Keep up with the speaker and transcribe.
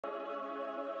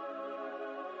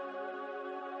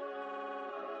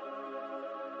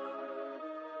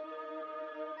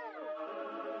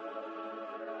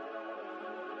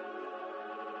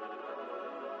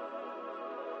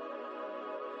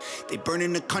They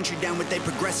burning the country down with their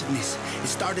progressiveness. It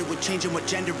started with changing what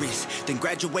gender is, then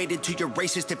graduated to you're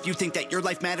racist if you think that your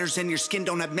life matters and your skin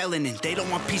don't have melanin. They don't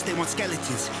want peace, they want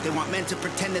skeletons. They want men to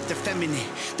pretend that they're feminine.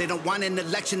 They don't want an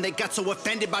election, they got so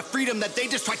offended by freedom that they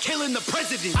just try killing the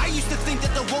president. I used to think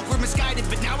that the woke were misguided,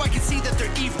 but now I can see that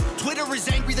they're evil. Twitter is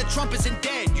angry that Trump isn't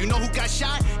dead. You know who got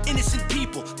shot? Innocent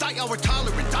people. Thought y'all were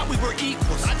tolerant, thought we were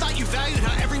equals. I thought you valued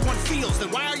how everyone feels. Then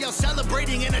why are y'all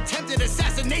celebrating an attempted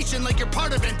assassination like you're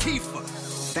part of Antifa?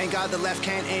 Thank God the left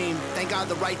can't aim. Thank God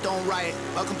the right don't riot.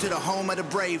 Welcome to the home of the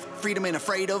brave. Freedom ain't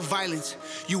afraid of violence.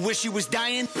 You wish you was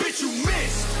dying? Bitch, you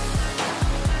missed!